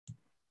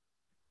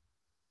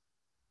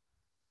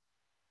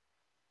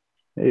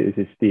Hey,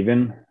 this is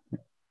Steven.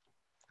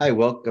 Hi,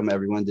 welcome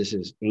everyone. This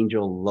is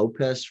Angel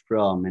Lopez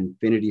from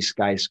Infinity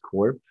Skies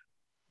Corp.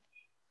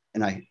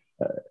 And I,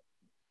 Uh,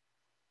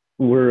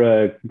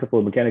 we're a couple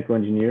of mechanical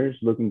engineers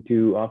looking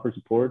to offer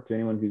support to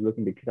anyone who's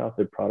looking to kick off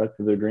their products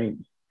of their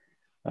dreams.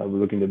 We're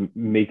looking to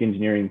make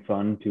engineering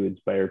fun to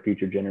inspire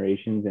future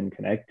generations and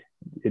connect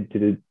it to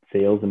the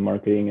sales and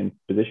marketing and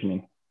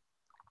positioning.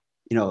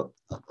 you know,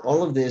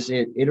 all of this,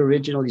 it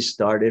originally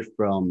started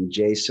from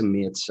Jay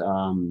Smith's,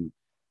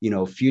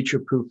 future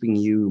proofing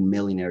you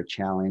millionaire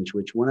challenge,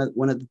 which one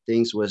of the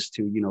things was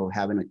to,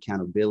 have an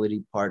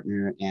accountability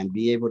partner and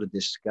be able to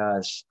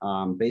discuss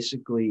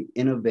basically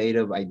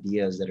innovative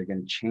ideas that are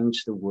going to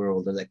change the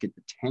world or that could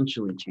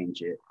potentially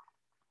change it.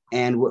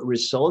 And what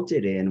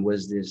resulted in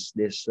was this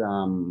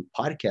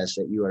podcast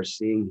that you are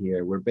seeing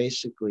here, where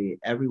basically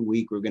every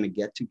week we're going to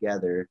get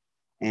together,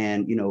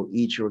 and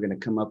each we're going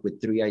to come up with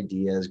three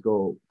ideas,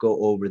 go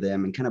over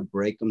them, and kind of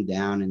break them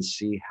down and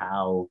see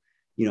how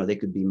they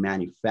could be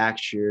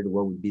manufactured,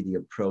 what would be the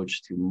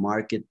approach to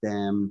market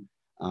them,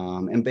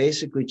 and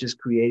basically just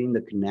creating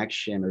the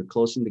connection or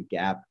closing the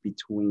gap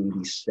between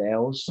the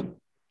sales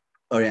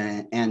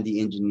and the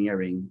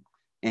engineering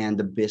and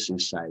the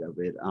business side of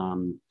it.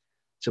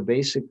 So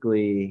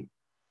basically,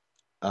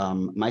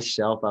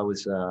 myself,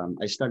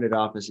 I started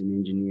off as an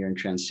engineer and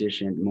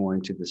transitioned more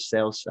into the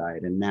sales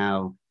side, and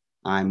now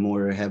I'm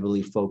more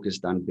heavily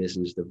focused on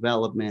business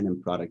development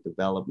and product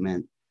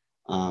development.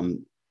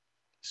 Um,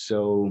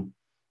 so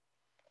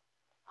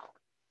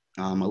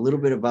a little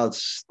bit about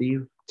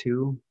Steve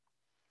too.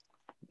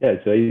 Yeah,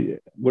 so I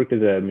worked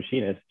as a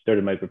machinist,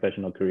 started my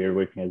professional career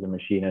working as a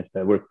machinist.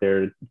 I worked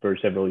there for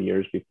several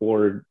years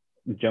before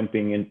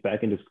jumping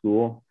back into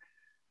school.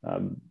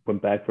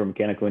 Went back for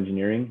mechanical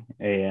engineering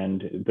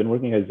and been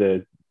working as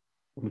a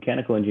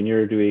mechanical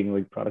engineer doing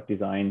like product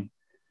design.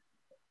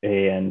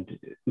 And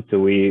so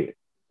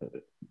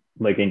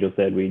like Angel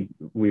said,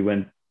 we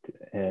went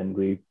and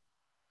we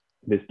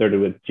this started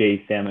with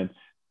Jay Samet's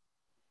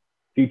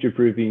Future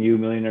Proofing You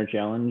Millionaire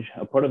Challenge.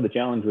 A part of the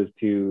challenge was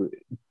to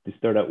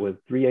start out with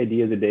 3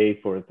 ideas a day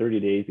for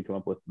 30 days to come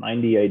up with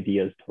 90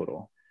 ideas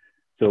total.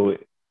 So,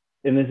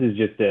 and this is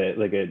just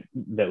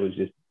that was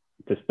just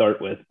to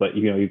start with, but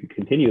you can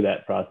continue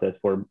that process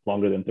for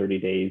longer than 30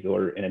 days,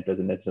 and it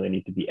doesn't necessarily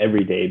need to be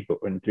every day, but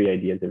in 3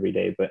 ideas every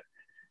day. But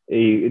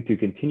to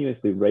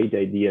continuously write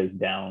ideas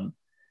down,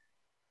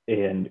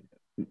 and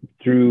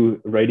through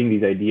writing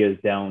these ideas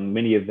down,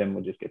 many of them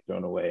will just get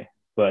thrown away.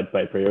 But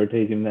by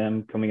prioritizing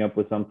them, coming up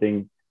with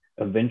something,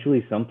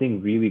 eventually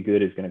something really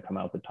good is going to come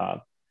out the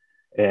top.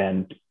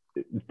 And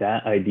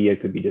that idea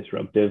could be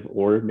disruptive,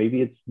 or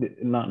maybe it's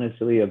not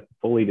necessarily a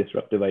fully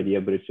disruptive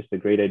idea, but it's just a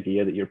great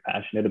idea that you're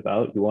passionate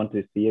about. You want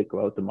to see it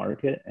go out to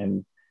market,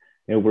 and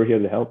we're here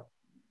to help.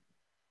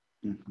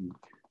 Mhm.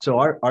 So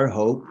our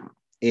hope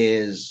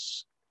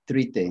is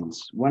three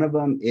things. One of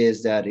them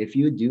is that if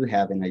you do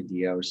have an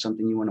idea or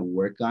something you want to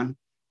work on,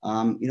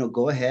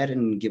 go ahead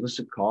and give us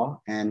a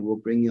call, and we'll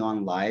bring you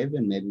on live,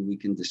 and maybe we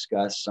can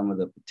discuss some of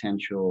the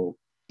potential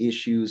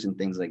issues and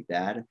things like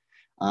that.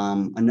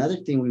 Another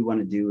thing we want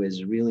to do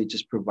is really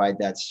just provide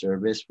that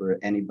service for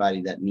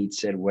anybody that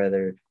needs it,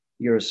 whether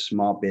you're a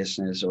small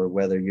business or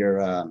whether you're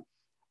a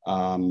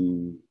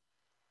um,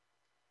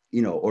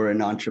 or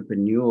an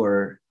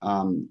entrepreneur.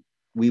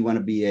 We want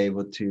to be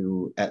able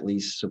to at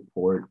least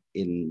support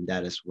in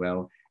that as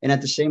well. And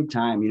at the same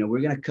time,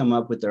 we're going to come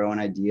up with our own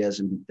ideas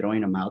and be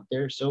throwing them out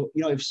there. So,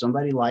 if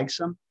somebody likes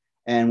them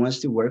and wants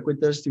to work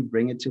with us to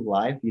bring it to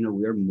life,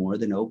 we're more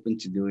than open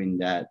to doing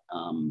that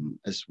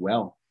as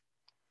well.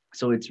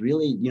 So it's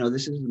really,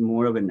 this is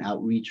more of an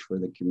outreach for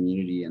the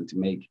community and to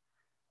make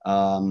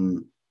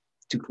um,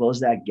 to close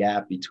that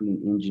gap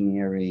between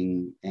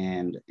engineering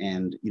and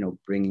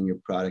bringing your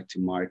product to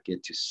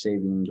market, to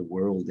saving the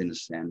world in a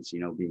sense,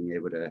 being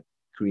able to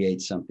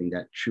create something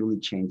that truly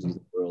changes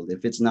the world.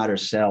 If it's not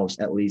ourselves,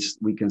 at least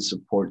we can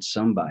support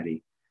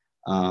somebody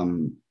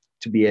um,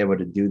 to be able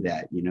to do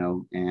that,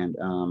 and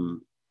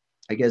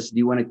I guess, do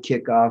you want to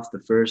kick off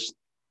the first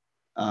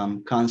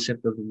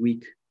concept of the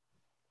week,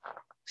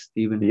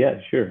 Stephen?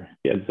 Yeah, sure.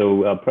 Yeah,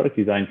 so product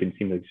design can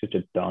seem like such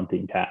a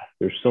daunting task.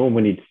 There's so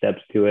many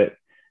steps to it,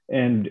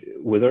 and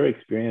with our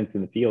experience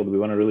in the field, we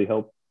want to really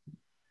help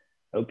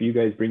you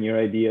guys bring your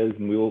ideas,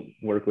 and we'll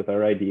work with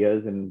our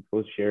ideas, and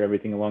we'll share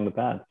everything along the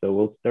path. So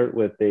we'll start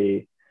with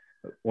a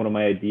one of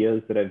my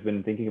ideas that I've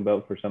been thinking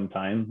about for some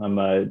time. I'm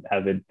a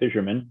avid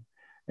fisherman,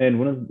 and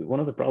one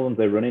of the problems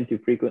I run into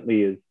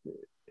frequently is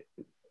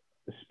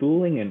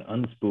spooling and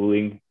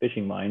unspooling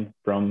fishing line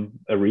from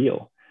a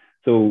reel.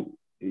 So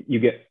you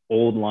get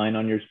old line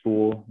on your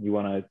spool, you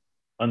want to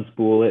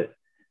unspool it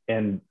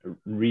and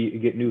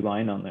get new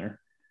line on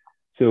there.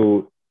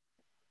 So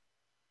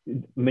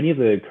many of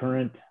the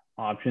current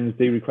options,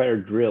 they require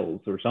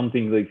drills or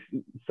something like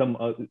some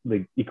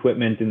like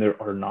equipment, and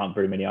there are not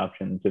very many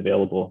options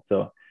available.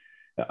 So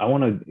I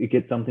want to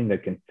get something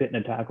that can fit in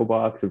a tackle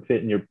box or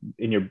fit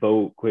in your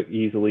boat quick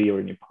easily, or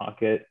in your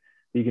pocket,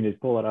 You can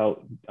just pull it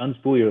out,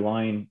 unspool your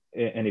line.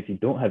 And if you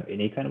don't have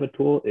any kind of a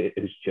tool, it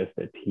is just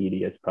a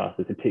tedious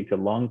process. It takes a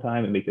long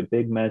time. It makes a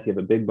big mess. You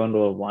have a big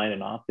bundle of line,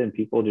 and often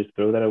people just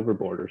throw that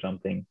overboard or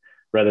something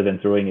rather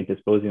than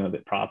disposing of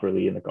it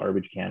properly in the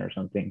garbage can or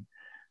something,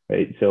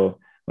 right? So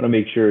I want to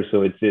make sure.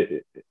 So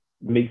it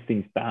makes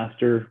things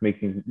faster, makes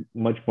things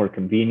much more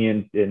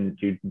convenient, and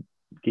you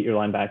get your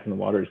line back in the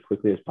water as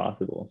quickly as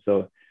possible.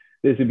 So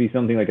this would be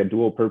something like a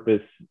dual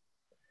purpose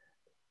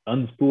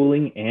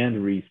unspooling and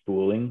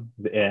respooling,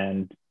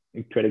 and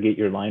try to get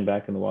your line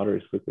back in the water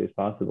as quickly as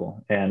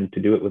possible, and to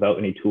do it without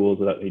any tools,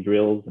 without any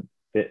drills, and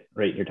fit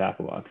right in your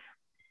tackle box.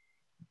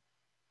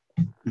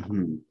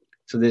 Mm-hmm.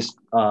 So this,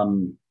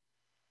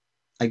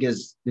 I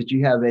guess, did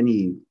you have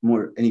any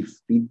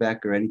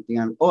feedback or anything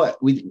on? Oh,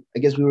 I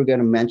guess we were going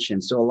to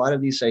mention. So a lot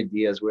of these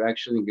ideas, we're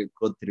actually going to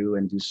go through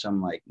and do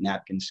some like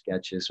napkin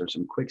sketches or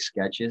some quick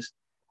sketches,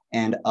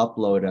 and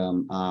upload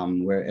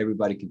them where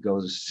everybody could go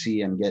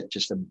see and get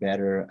just a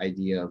better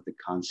idea of the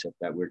concept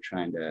that we're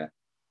trying to,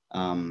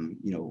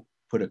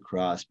 put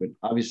across. But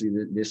obviously,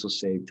 this will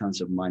save tons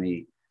of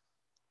money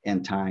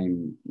and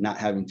time, not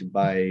having to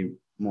buy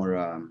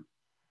more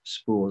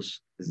spools,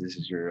 because this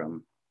is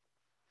your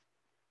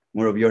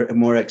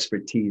more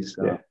expertise.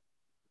 Yeah.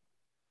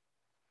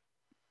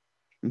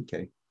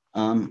 Okay.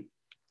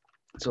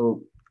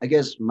 So I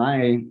guess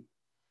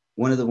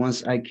one of the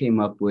ones I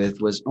came up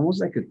with was almost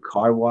like a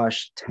car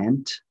wash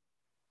tent,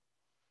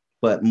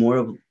 but more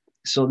of,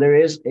 so there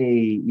is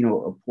a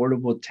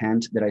portable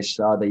tent that I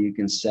saw that you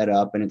can set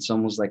up, and it's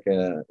almost like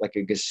a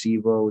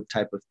gazebo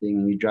type of thing,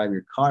 and you drive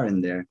your car in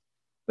there.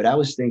 But I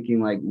was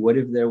thinking, like, what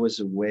if there was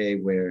a way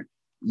where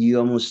you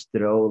almost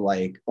throw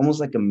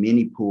almost like a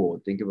mini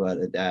pool, think about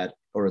it, that,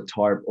 or a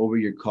tarp over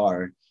your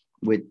car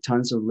with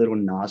tons of little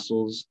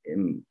nozzles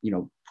and,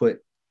 put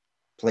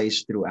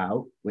placed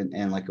throughout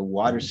and like a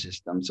water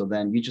system. So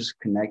then you just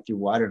connect your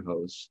water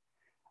hose,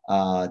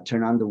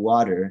 turn on the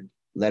water,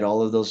 let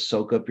all of those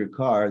soak up your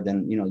car.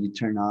 Then, you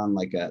turn on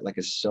like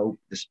a soap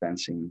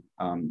dispensing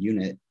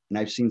unit. And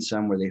I've seen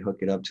some where they hook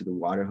it up to the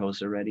water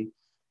hose already.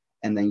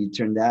 And then you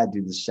turn that,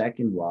 do the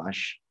second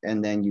wash,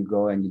 and then you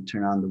go and you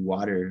turn on the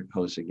water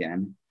hose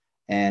again,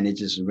 and it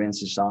just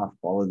rinses off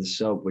all of the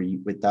soap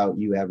without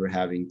you ever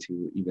having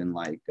to even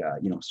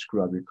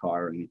scrub your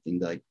car or anything.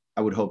 Like,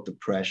 I would hope the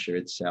pressure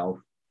itself.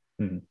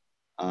 Mm-hmm.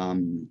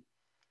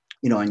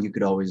 And you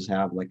could always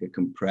have like a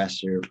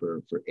compressor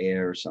for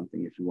air or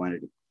something if you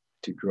wanted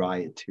to dry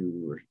it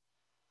too, or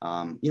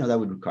that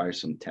would require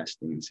some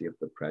testing and see if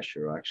the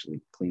pressure will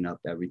actually clean up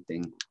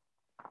everything.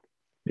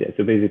 Yeah,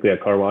 so basically a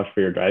car wash for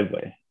your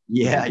driveway.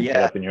 Yeah, you set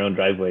up in your own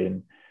driveway,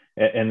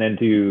 and then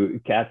to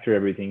capture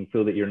everything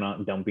so that you're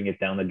not dumping it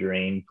down the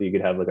drain. So you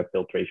could have like a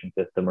filtration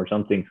system or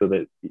something so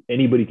that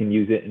anybody can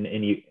use it in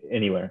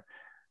anywhere.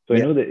 So I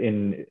know that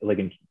in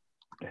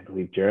I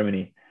believe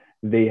Germany,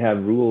 they have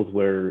rules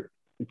where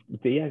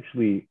they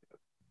actually,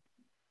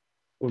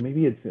 or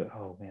maybe it's,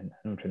 oh man,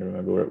 I'm trying to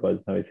remember where it was.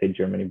 Now I say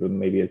Germany, but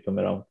maybe it's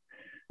somewhere else.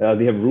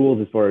 They have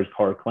rules as far as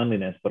car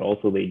cleanliness, but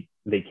also they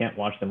can't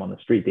wash them on the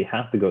street. They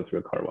have to go through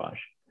a car wash.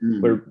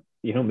 Where,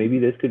 maybe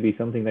this could be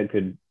something that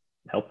could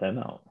help them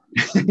out.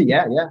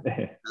 yeah.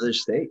 Another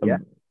state, yeah.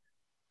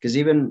 Because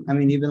even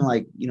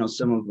like,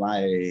 some of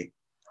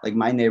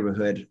my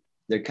neighborhood,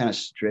 they're kind of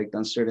strict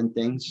on certain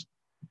things.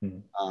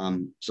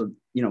 Mm-hmm. So,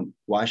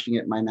 washing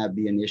it might not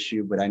be an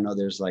issue, but I know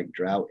there's like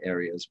drought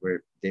areas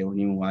where they don't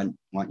even want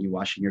you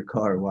washing your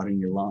car or watering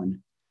your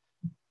lawn.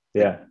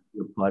 Yeah.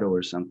 Your puddle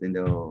or something,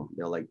 they'll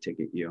like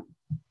ticket you.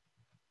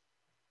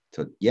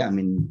 So yeah,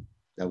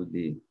 that would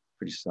be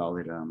pretty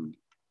solid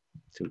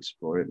to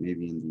explore it,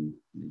 maybe in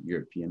the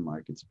European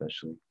market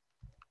especially.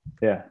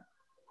 Yeah.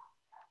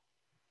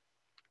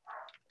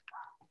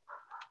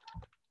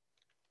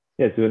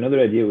 Yeah, so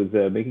another idea was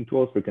making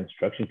tools for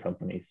construction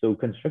companies. So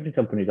construction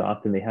companies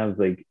often, they have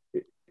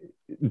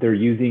they're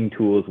using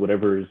tools,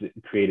 whatever is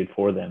created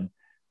for them.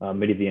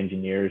 Many of the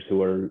engineers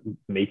who are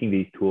making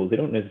these tools, they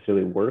don't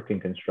necessarily work in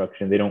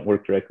construction. They don't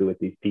work directly with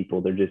these people.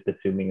 They're just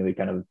assuming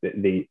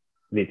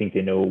they think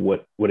they know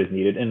what is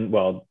needed. And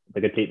well,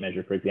 like a tape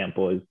measure, for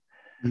example, is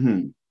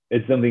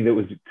it's something that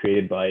was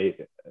created by,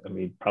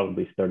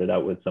 probably started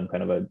out with some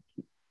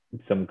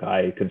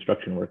guy,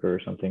 construction worker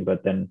or something,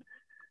 but then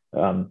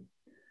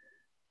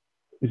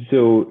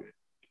so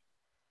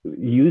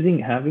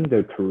having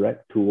the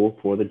correct tool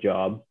for the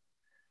job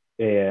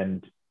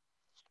and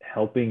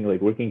helping,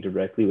 working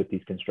directly with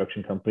these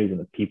construction companies and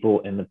the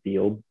people in the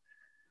field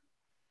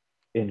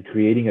and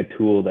creating a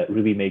tool that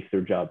really makes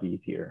their job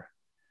easier.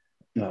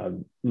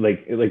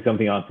 Like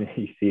something often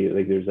you see,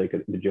 there's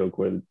the joke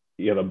where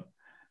you have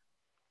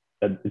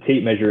a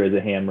tape measure as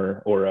a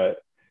hammer, or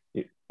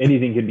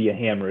anything can be a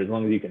hammer as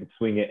long as you can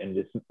swing it and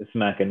just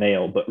smack a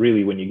nail. But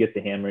really, when you get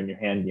the hammer in your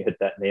hand and you hit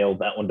that nail,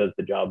 that one does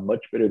the job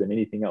much better than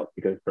anything else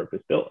because it's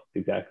purpose built.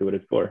 It's exactly what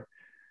it's for.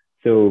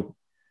 So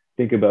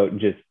think about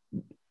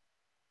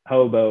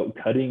how about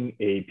cutting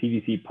a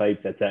PVC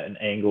pipe that's at an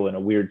angle in a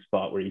weird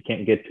spot where you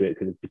can't get to it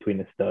because it's between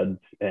the studs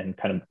and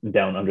kind of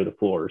down under the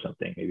floor or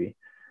something, maybe.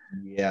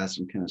 Yeah,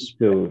 some kind of.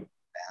 So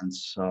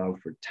bandsaw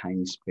for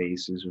tiny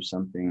spaces or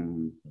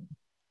something.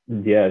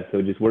 Yeah,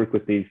 so just work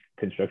with these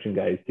construction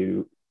guys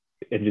to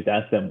and just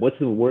ask them what's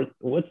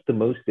the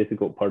most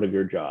difficult part of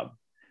your job,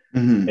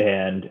 Mhm.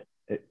 and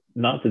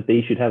not that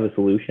they should have a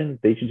solution,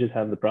 they should just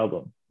have the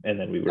problem, and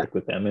then we work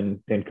with them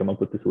and come up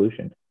with the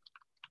solution.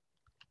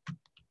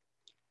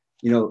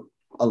 You know,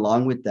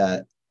 along with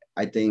that,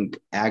 I think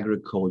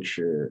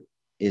agriculture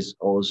is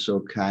also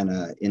kind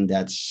of in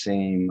that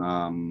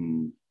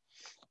same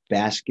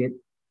basket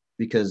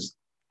because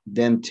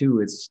them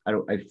too,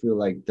 I feel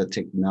like the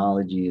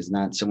technology is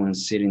not someone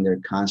sitting there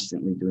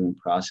constantly doing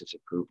process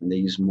improvement. They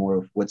use more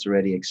of what's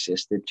already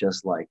existed,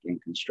 just like in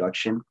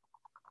construction.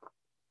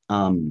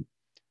 Um,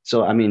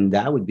 so I mean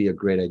that would be a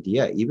great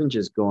idea. Even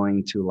just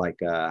going to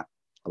like a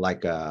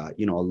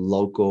you know a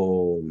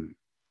local,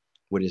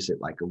 what is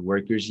it, like a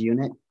workers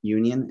union,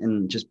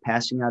 and just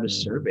passing out a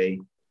Mm-hmm. survey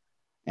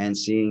and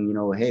seeing,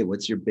 hey,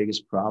 what's your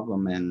biggest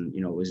problem, and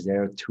is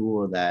there a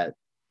tool that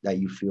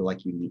you feel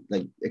like you need,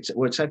 like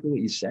well, exactly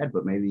what you said,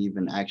 but maybe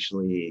even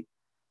actually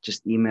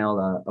just email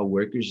a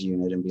workers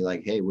unit and be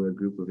like, hey, we're a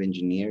group of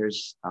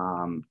engineers,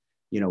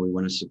 we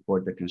want to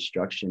support the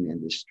construction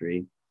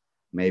industry.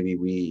 Maybe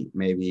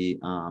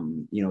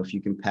if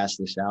you can pass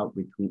this out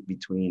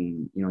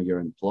between your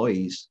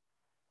employees,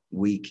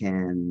 we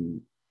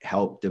can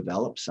help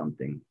develop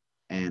something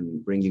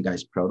and bring you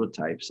guys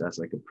prototypes as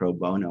like a pro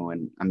bono.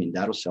 And I mean,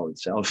 that'll sell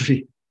itself.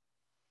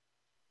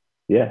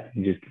 Yeah,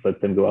 you just let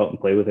them go out and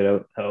play with it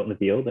out in the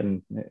field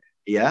and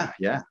Yeah,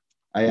 yeah.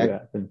 I see what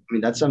happens. I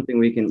mean, that's something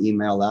we can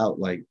email out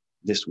like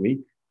this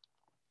week.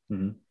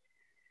 Mm-hmm.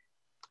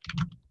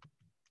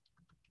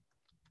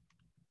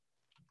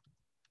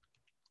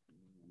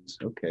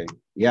 Okay.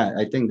 Yeah,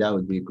 I think that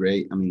would be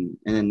great. I mean,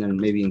 and then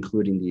maybe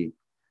including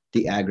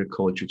the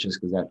agriculture, just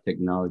because that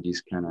technology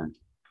is kind of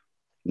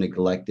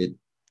neglected.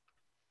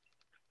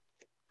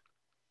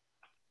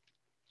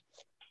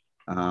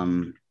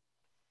 Um,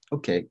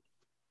 okay.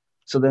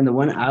 So then the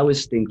one I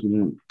was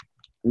thinking,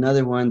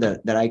 another one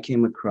that I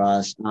came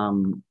across,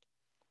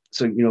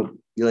 so you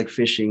like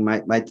fishing.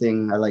 My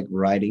thing, I like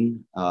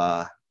riding,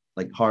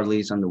 like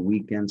Harleys on the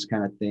weekends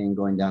kind of thing,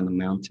 going down the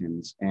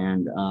mountains.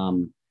 And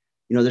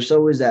there's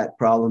always that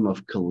problem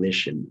of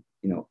collision,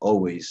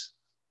 always,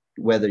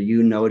 whether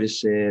you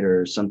notice it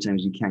or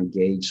sometimes you can't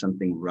gauge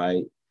something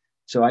right.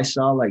 So I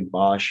saw like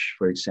Bosch,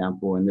 for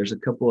example, and there's a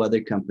couple other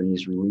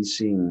companies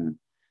releasing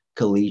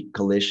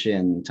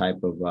collision type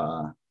of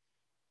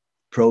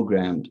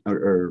programmed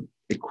or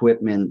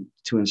equipment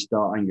to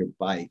install on your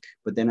bike.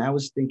 But then I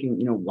was thinking,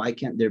 why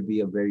can't there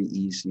be a very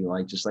easy,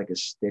 like just like a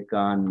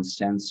stick-on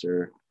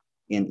sensor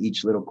in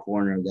each little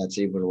corner that's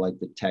able to like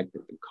detect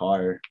the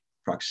car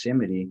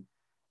proximity?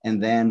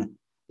 And then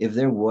if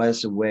there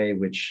was a way,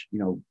 which,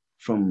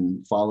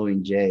 from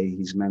following Jay,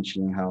 he's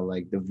mentioning how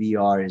like the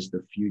VR is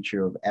the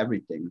future of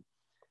everything.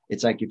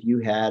 It's like if you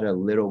had a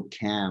little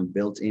cam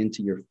built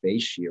into your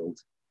face shield,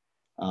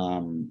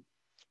 um,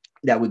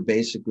 that would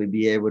basically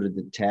be able to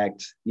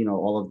detect,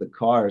 all of the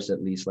cars,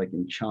 at least like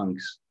in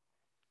chunks.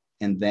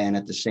 And then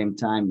at the same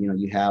time, you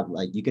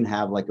can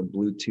have like a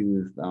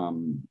Bluetooth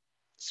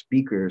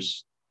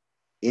speakers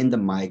in the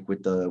mic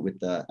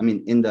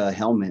in the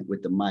helmet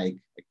with the mic.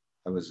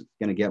 I was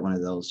gonna get one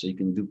of those so you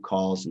can do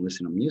calls and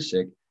listen to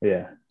music.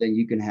 Yeah. Then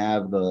you can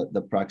have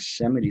the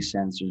proximity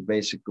sensors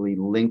basically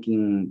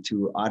linking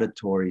to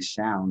auditory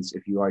sounds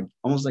if you are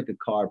almost like a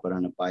car but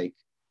on a bike,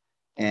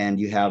 and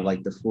you have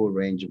like the full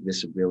range of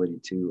visibility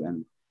too.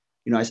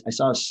 And I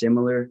saw a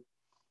similar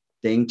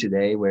thing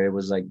today where it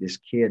was like this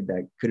kid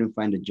that couldn't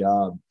find a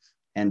job,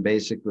 and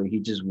basically he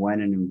just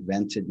went and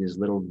invented this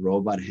little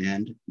robot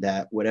hand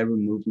that whatever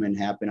movement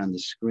happened on the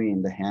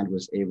screen, the hand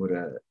was able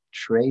to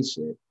trace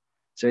it.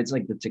 So it's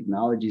like the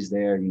technology's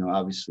there,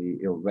 obviously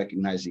it'll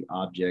recognize the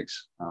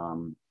objects.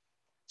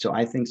 So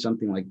I think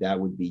something like that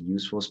would be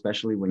useful,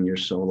 especially when you're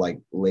so like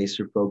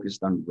laser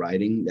focused on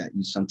writing that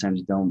you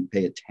sometimes don't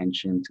pay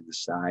attention to the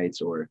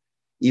sides, or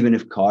even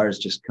if cars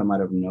just come out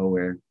of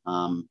nowhere.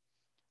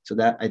 So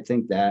that I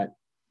think that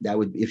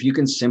would, if you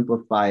can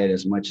simplify it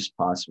as much as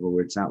possible,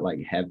 where it's not like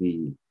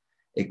heavy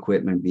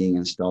equipment being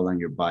installed on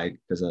your bike,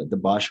 because the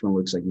Bosch one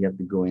looks like you have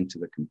to go into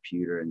the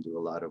computer and do a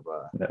lot of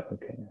No,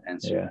 okay.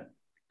 sensor Yeah.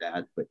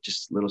 that, but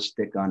just little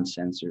stick-on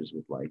sensors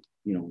with like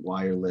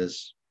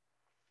wireless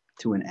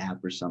to an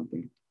app or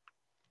something.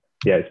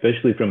 Yeah,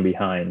 especially from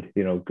behind,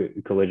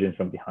 collisions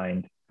from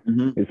behind.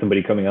 Mm-hmm. If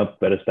somebody coming up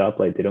at a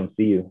stoplight, they don't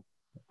see you.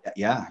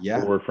 Yeah,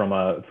 yeah. Or from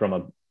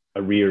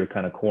a rear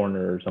kind of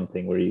corner or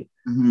something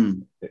Mm-hmm.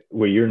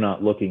 where you're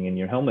not looking, and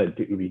your helmet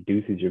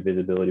reduces your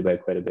visibility by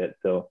quite a bit.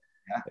 So,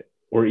 Yeah,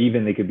 or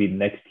even they could be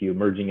next to you,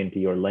 merging into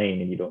your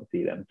lane, and you don't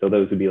see them. So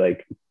those would be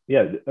like,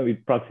 yeah, I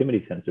mean,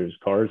 proximity sensors.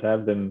 Cars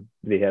have them.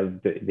 They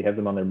have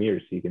them on their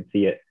mirrors, so you can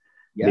see it.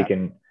 yeah,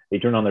 They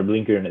turn on their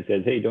blinker and it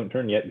says, "Hey, don't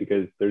turn yet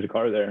because there's a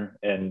car there."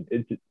 And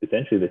it's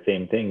essentially the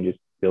same thing. Just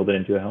build it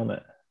into a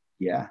helmet.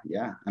 yeah,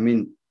 yeah. I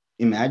mean,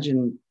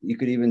 imagine you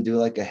could even do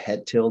like a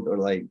head tilt or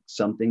like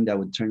something that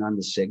would turn on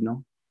the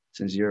signal,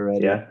 since you're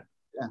already. Yeah,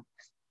 Yeah.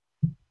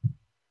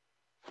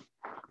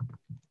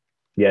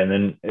 Yeah,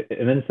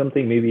 and then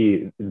something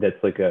maybe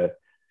that's like a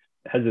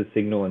has a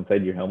signal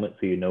inside your helmet,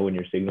 so you know when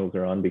your signals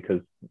are on,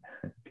 because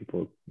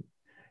people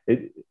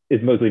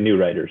it's mostly new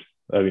riders.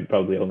 I mean,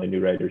 probably only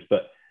new riders,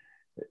 but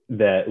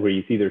that where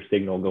you see their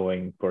signal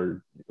going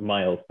for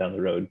miles down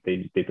the road,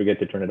 they forget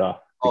to turn it off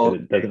because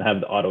it Okay. doesn't have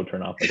the auto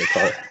turn off like a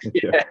car. So,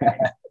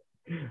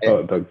 Yeah. oh,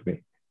 it bugs me.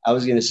 I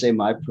was gonna say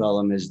my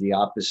problem is the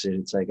opposite.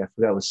 It's like I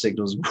forgot what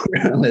signals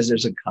were unless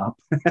there's a cop.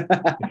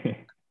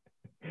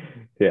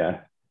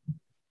 Yeah.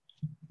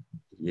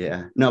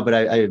 Yeah. No, but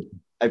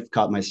I've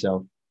caught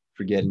myself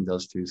forgetting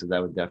those two, so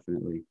that would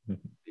definitely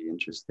be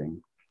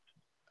interesting.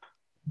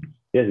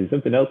 Yeah, there's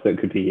something else that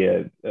could be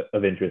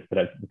of interest that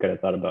I've kind of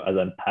thought about as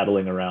I'm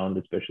paddling around,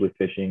 especially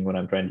fishing when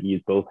I'm trying to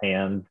use both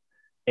hands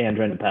and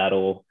trying to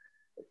paddle,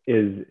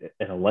 is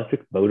an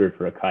electric motor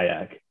for a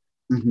kayak.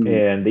 Hmm.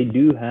 And they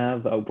do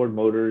have outboard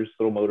motors,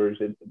 little motors.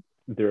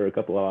 There are a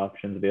couple of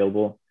options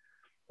available,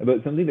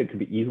 but something that could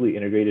be easily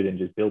integrated and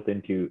just built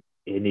into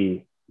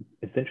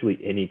essentially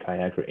any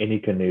kayak or any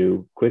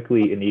canoe,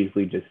 quickly and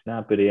easily just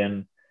snap it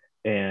in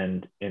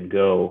and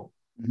go.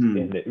 Hmm.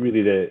 And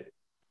really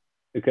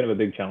the kind of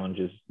a big challenge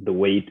is the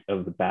weight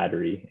of the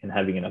battery and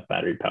having enough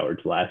battery power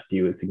to last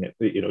you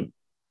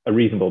a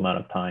reasonable amount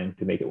of time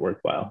to make it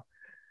worthwhile.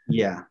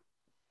 Yeah.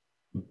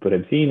 But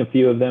I've seen a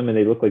few of them and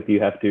they look like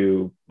you have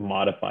to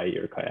modify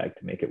your kayak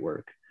to make it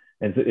work.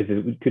 And so if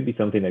it could be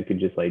something that could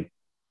just like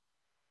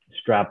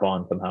strap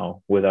on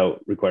somehow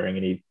without requiring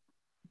any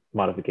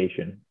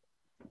modification.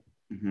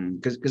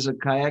 Because a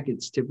kayak,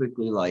 it's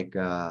typically like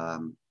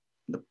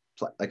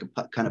like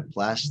a kind of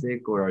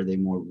plastic, or are they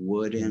more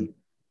wooden?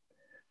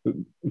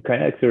 Mm.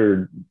 Kayaks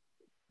are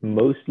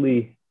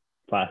mostly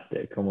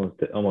plastic.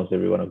 Almost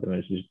every one of them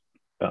is just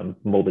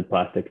molded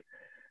plastic.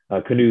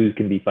 Canoes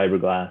can be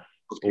fiberglass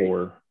Okay,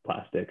 or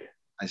plastic.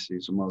 I see.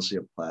 So mostly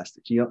a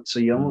plastic. So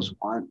you almost Mm.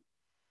 want.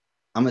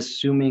 I'm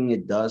assuming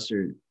it does,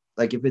 or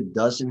like if it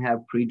doesn't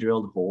have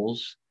pre-drilled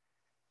holes,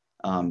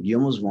 you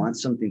almost want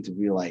something to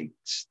be like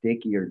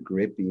sticky or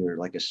grippy or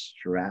like a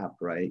strap,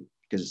 right?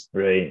 Because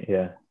Right.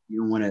 Yeah. you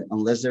don't want to,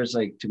 unless there's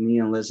like, to me,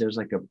 unless there's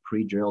like a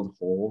pre-drilled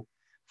hole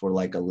for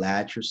like a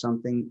latch or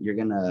something, you're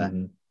gonna,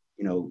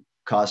 Mm-hmm.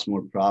 cause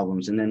more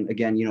problems. And then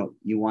again,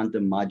 you want the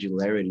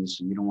modularity,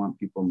 so you don't want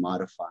people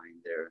modifying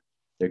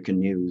their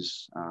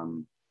canoes.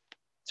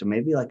 So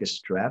maybe like a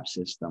strap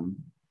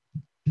system.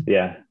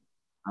 Yeah.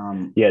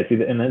 Um, Yeah. See,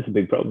 and that's a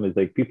big problem is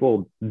like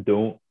people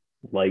don't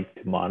like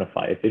to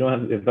modify. If I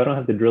don't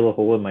have to drill a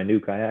hole in my new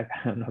kayak,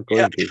 I'm not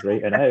yeah, going to,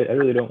 right? And I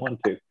really don't want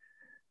to.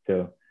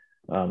 So,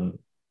 um,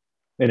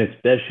 and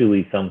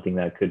especially something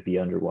that could be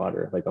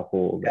underwater, like a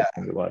hole yeah, that's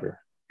underwater.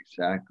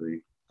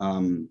 exactly.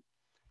 Um,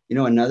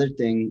 another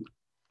thing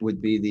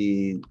would be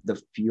the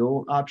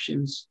fuel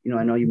options.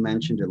 I know you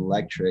mentioned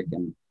electric,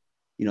 and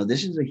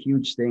this is a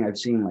huge thing. I've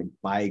seen like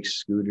bikes,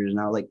 scooters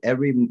now, like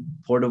every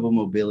portable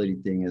mobility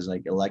thing is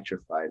like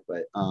electrified.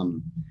 But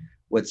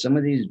what some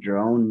of these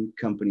drone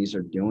companies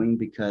are doing,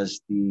 because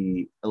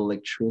the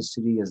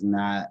electricity is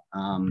not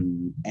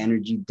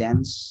energy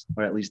dense,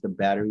 or at least the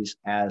batteries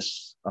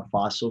as a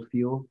fossil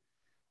fuel,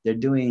 they're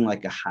doing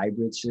like a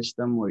hybrid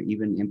system, or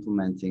even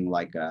implementing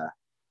like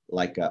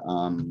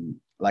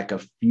a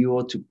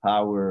fuel to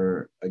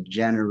power a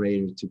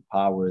generator to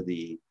power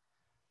the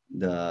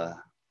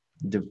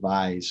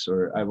device.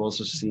 Or I've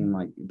also seen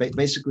like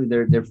basically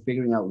they're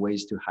figuring out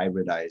ways to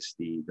hybridize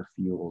the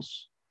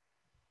fuels.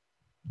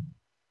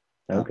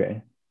 uh,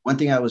 Okay. One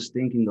thing I was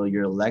thinking though,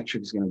 your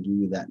electric is going to give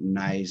you that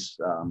nice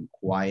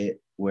quiet,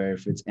 where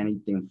if it's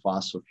anything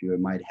fossil fuel,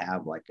 it might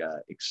have like a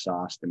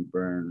exhaust and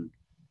burn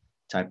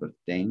type of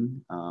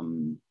thing.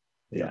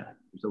 Yeah.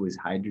 There's always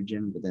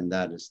hydrogen, but then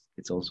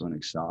it's also an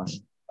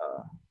exhaust.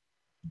 Uh,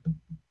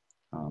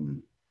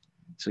 um,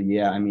 so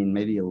yeah, I mean,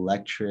 maybe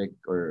electric,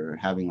 or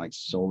having like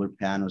solar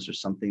panels or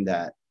something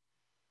that.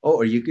 Oh,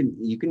 or you can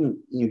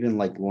even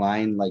like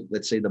line, like,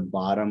 let's say, the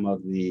bottom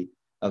of the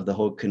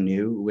whole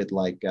canoe with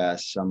like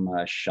some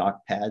shock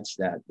pads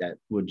that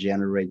will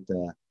generate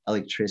the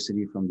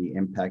electricity from the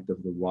impact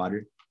of the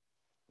water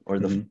or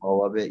the Mm-hmm.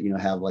 flow of it.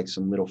 Have like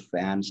some little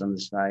fans on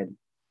the side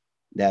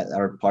that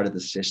are part of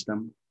the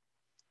system.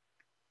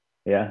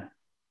 Yeah.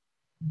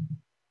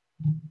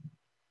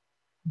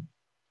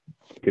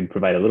 Could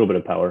provide a little bit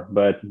of power,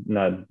 but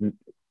not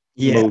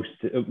Yeah.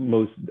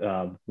 most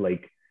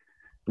like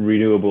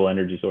renewable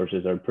energy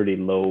sources are pretty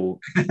low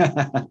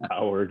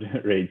powered,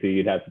 right? So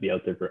you'd have to be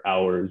out there for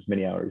hours,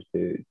 many hours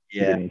to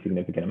Yeah. get any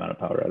significant amount of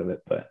power out of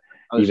it. But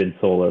I was, even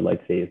solar,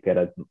 like say you've got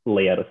to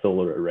lay out a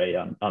solar array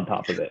on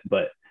top of it,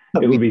 but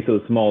I it would mean, be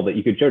so small that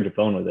you could charge a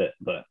phone with it,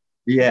 but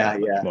yeah, not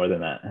much yeah, more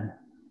than that.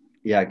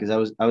 yeah.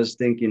 Because I was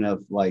thinking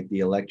of like the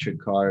electric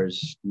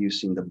cars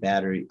using the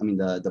battery. I mean,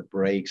 the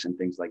brakes and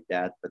things like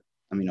that. But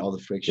I mean, all the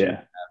friction you Yeah.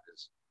 have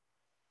is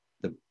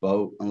the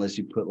boat, unless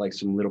you put like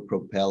some little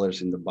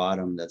propellers in the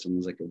bottom. That's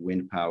almost like a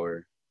wind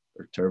power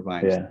or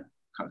turbines, Yeah.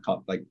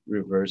 like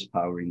reverse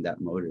powering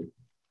that motor.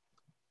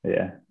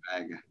 Yeah.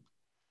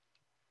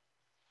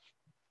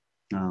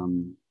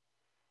 Um,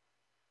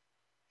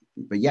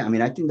 but yeah, I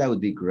mean, I think that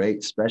would be great,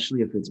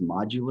 especially if it's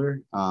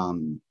modular.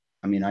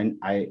 I mean,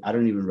 I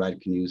don't even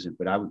ride canoes,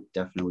 but I would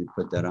definitely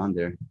put that on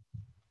there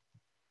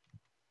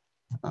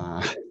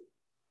uh,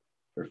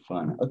 for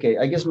fun. Okay,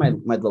 I guess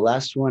the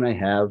last one I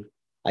have,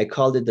 I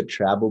called it the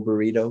travel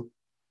burrito,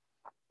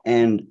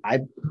 and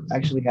I've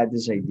actually had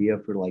this idea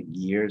for like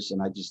years,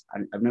 and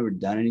I've never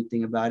done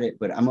anything about it,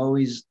 but I'm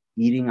always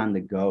eating on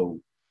the go.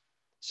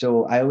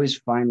 So I always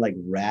find like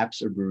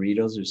wraps or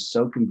burritos are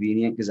so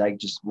convenient because I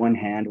just one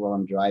hand while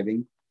I'm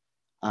driving.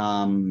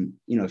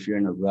 If you're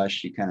in a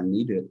rush, you kind of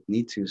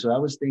need to. So I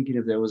was thinking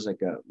if there was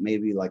like a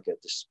maybe like a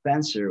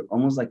dispenser,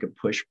 almost like a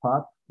push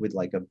pop with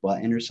like a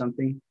button or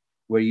something,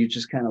 where you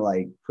just kind of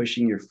like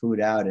pushing your food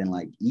out and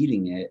like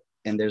eating it.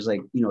 And there's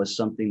like,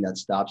 something that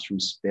stops from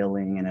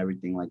spilling and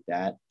everything like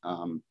that.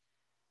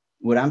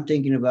 What I'm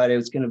thinking about it,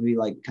 it's gonna be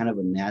like kind of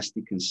a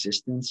nasty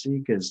consistency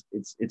because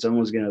it's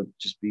almost gonna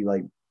just be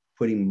like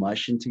putting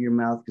mush into your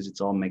mouth because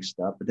it's all mixed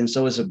up. But then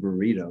so is a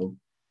burrito.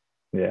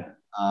 Yeah.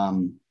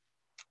 Um,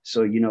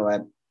 so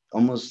at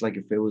almost like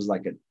if it was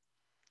like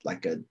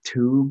a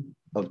tube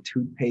of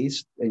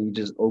toothpaste and you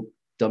just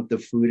dump the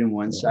food in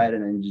one Yeah. side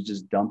and then you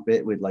just dump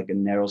it with like a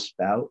narrow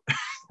spout.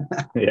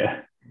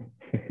 Yeah.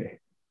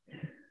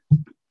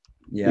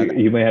 Yeah,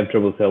 you might have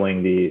trouble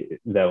selling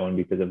that one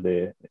because of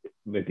the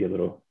maybe a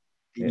little.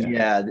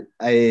 Yeah.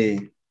 yeah.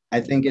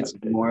 I think it's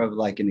more of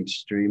like an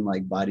extreme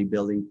like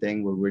bodybuilding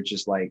thing where we're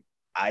just like,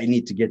 I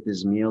need to get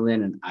this meal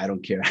in and I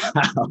don't care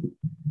how.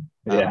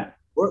 Yeah.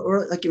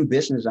 Or like in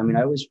business, I mean,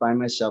 I always find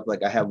myself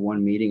like I have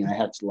one meeting, I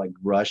had to like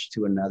rush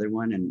to another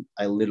one, and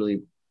I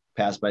literally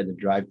pass by the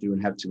drive-through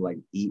and have to like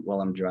eat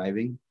while I'm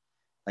driving.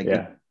 Like it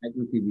Yeah. can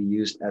technically be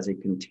used as a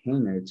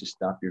container to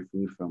stop your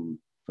food from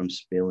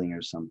spilling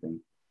or something.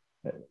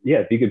 Yeah,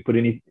 if you could put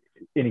any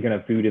kind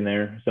of food in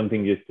there,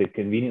 something just to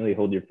conveniently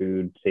hold your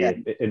food, Yeah,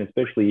 say, and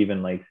especially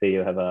even like say you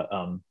have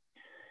a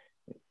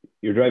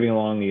you're driving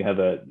along, you have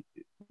a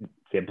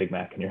say a Big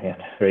Mac in your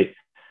hand, right?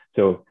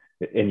 So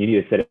and you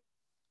need to set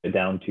it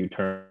down to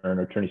turn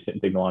or turn your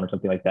signal on or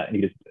something like that, and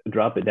you just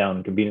drop it down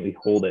and conveniently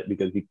hold it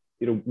because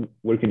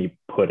where can you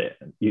put it?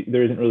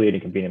 There isn't really any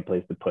convenient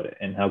place to put it,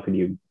 and how can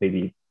you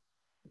maybe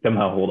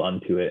somehow hold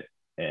on to it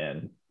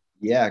and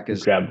yeah,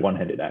 because grab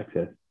one-handed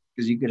access?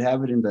 you could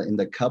have it in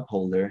the cup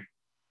holder.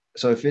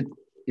 So if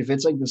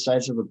it's like the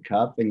size of a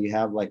cup and you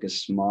have like a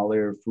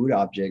smaller food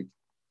object,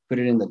 put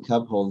it in the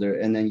cup holder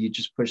and then you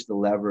just push the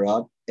lever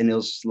up and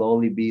it'll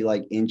slowly be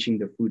like inching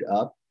the food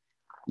up.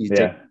 You take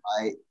Yeah. a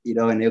bite,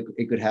 and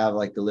it could have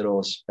like a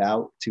little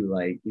spout to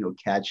like,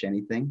 catch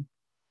anything.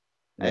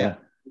 I, Yeah.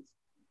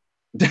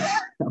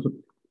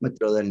 I'm gonna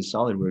throw that in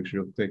SolidWorks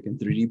real quick and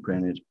 3D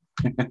print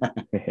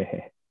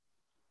it.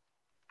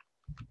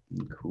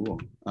 Cool.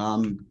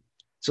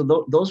 So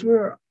those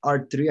were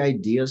our three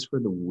ideas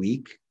for the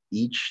week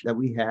each that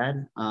we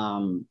had.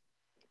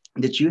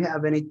 Did you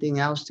have anything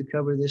else to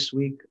cover this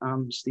week,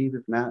 Steve?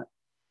 If not,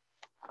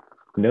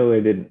 No, I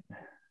didn't.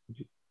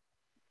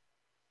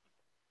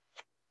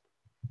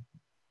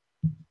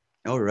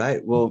 all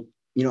right. Well,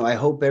 I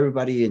hope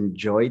everybody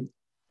enjoyed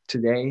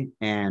today,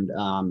 and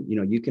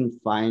you can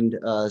find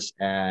us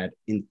at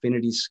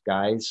Infinity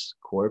Skies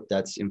Corp.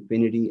 That's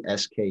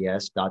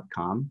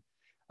infinitysks.com.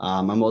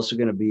 I'm also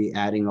going to be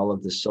adding all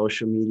of the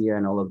social media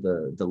and all of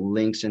the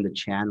links and the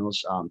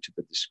channels to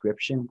the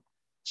description.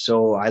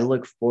 So I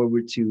look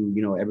forward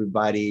to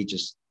everybody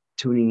just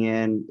tuning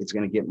in. It's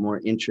going to get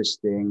more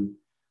interesting.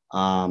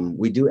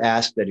 We do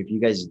ask that if you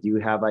guys do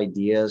have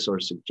ideas or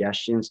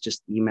suggestions,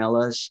 just email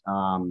us.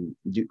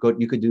 You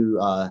could do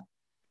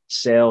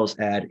sales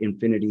at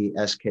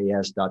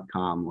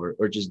infinitysks.com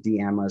or just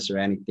DM us or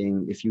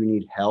anything. If you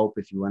need help,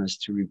 if you want us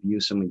to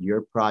review some of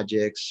your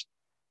projects,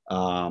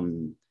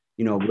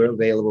 we're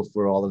available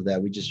for all of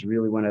that. We just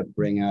really want to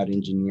bring out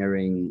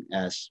engineering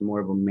as more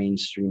of a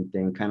mainstream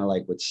thing, kind of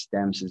like what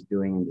STEMS is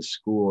doing in the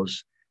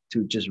schools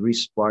to just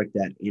re-spark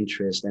that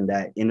interest and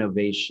that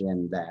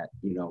innovation that,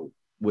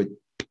 would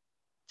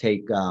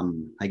take,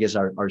 I guess,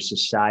 our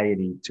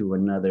society to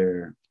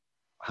another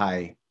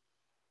high.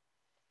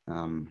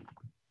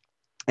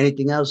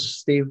 Anything else,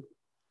 Steve?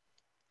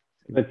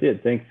 That's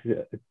it. Thanks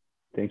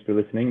for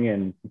listening,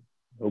 and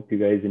hope you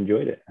guys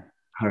enjoyed it.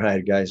 All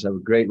right, guys. Have a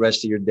great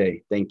rest of your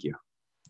day. Thank you.